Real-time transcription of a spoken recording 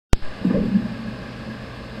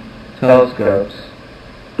Telescopes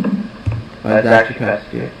by Zach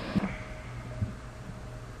Chakosky.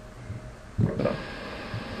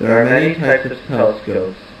 There are many types of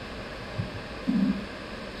telescopes,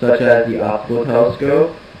 such as the optical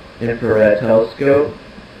telescope, infrared telescope,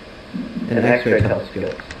 and X-ray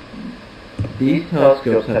telescopes. These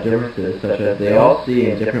telescopes have differences such as they all see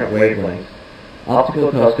in different wavelengths.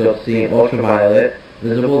 Optical telescopes see in ultraviolet,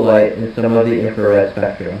 visible light, and some of the infrared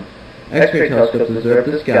spectrum. X-ray telescopes observe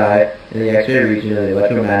the sky in the X-ray region of the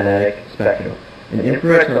electromagnetic spectrum. And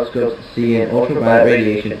infrared telescopes see in ultraviolet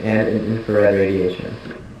radiation and in infrared radiation.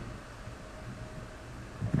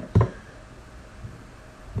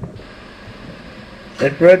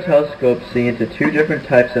 Infrared telescopes see into two different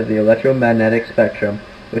types of the electromagnetic spectrum,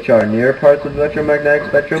 which are near parts of the electromagnetic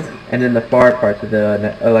spectrum and in the far parts of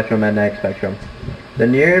the electromagnetic spectrum. The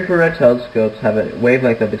near-infrared telescopes have a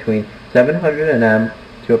wavelength of between 700 nm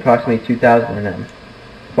to approximately 2000 nm.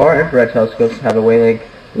 Far infrared telescopes have a wavelength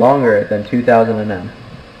longer than 2000 nm.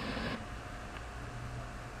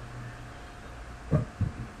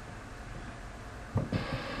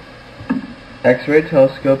 X-ray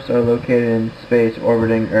telescopes are located in space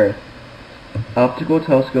orbiting Earth. Optical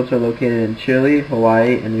telescopes are located in Chile,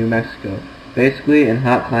 Hawaii, and New Mexico, basically in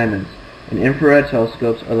hot climates, and infrared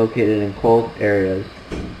telescopes are located in cold areas.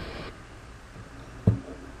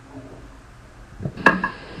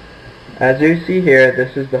 As you see here,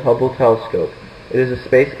 this is the Hubble telescope. It is a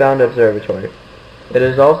space-bound observatory. It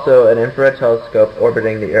is also an infrared telescope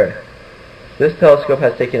orbiting the Earth. This telescope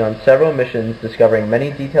has taken on several missions discovering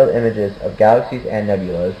many detailed images of galaxies and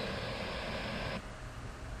nebulas.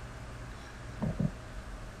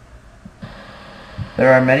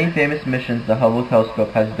 There are many famous missions the Hubble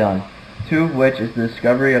telescope has done, two of which is the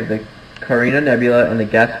discovery of the Carina Nebula and the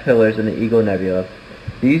gas pillars in the Eagle Nebula.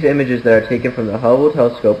 These images that are taken from the Hubble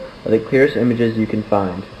telescope are the clearest images you can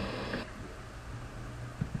find.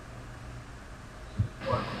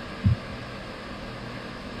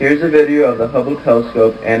 Here's a video of the Hubble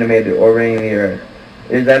telescope animated orbiting the Earth.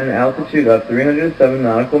 It is at an altitude of 307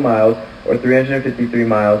 nautical miles, or 353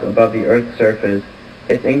 miles above the Earth's surface.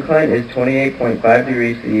 Its incline is 28.5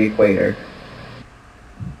 degrees to the equator.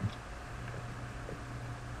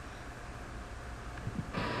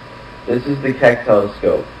 This is the Keck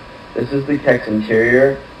telescope. This is the Keck's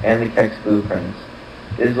interior and the Keck's blueprints.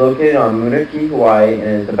 It is located on Mauna Kea, Hawaii,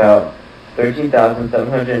 and is about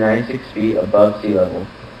 13,796 feet above sea level.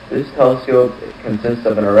 This telescope consists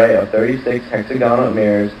of an array of 36 hexagonal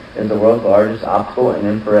mirrors and is the world's largest optical and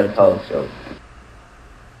infrared telescope.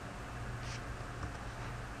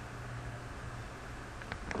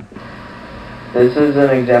 This is an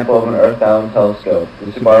example of an Earth-bound telescope, the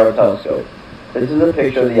Subaru telescope. This is a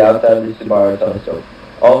picture of the outside of the Subaru telescope,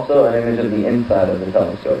 also an image of the inside of the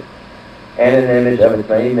telescope, and an image of its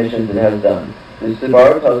many missions it has done. The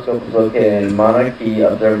Subaru telescope is located in Mauna Kea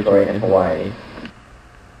Observatory in Hawaii.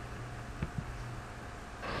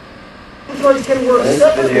 In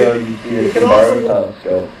this video, you see the Subaru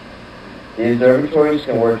telescope. The observatories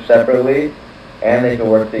can work separately, and they can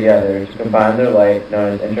work together to combine their light,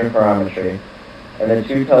 known as interferometry. And the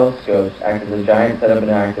two telescopes act as a giant set of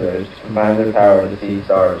binoculars to combine their power to see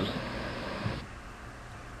stars.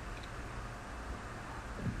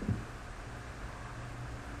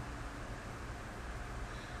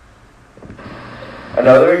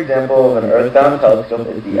 Another example of an Earth-bound telescope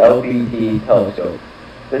is the LBT telescope.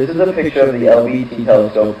 This is a picture of the LBT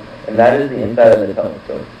telescope, and that is the inside of the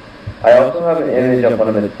telescope. I also have an image of one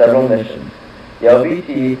of its several missions. The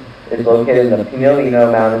LBT is located in the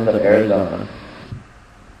Pinaleno Mountains of Arizona.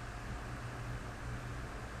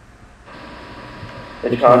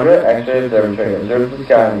 The Chandra X-ray Observatory observes the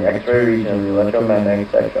sky in the X-ray region of the electromagnetic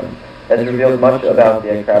spectrum. It has revealed much about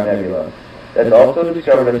the Crab Nebula. It has also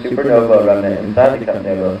discovered a supernova remnant inside the Crab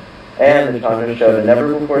Nebula, and the Chandra showed a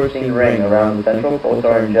never-before-seen ring around the central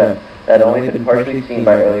pulsar jet that had only been partially seen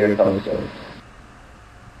by earlier telescopes.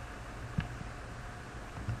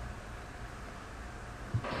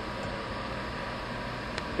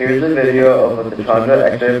 Here's a video of what the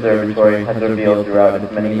Chandra X-ray Observatory has revealed throughout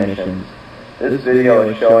its many missions. This video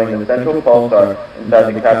is showing the central pulsar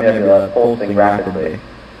inside the Crab Nebula pulsing rapidly.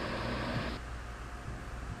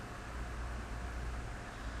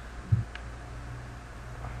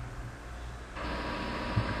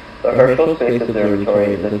 The Herschel Space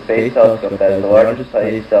Observatory is a space telescope that is the largest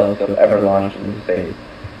space telescope ever launched into space.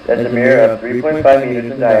 It has a mirror of 3.5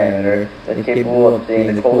 meters in diameter that is capable of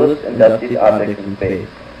seeing the coldest and dustiest objects in space,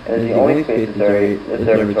 and is the only space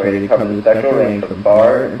observatory to cover the spectral range from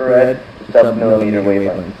far infrared to sub-millimeter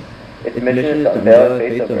wavelengths. Its mission is to unveil the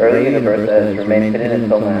face of early universe that has remained hidden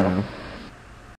until now.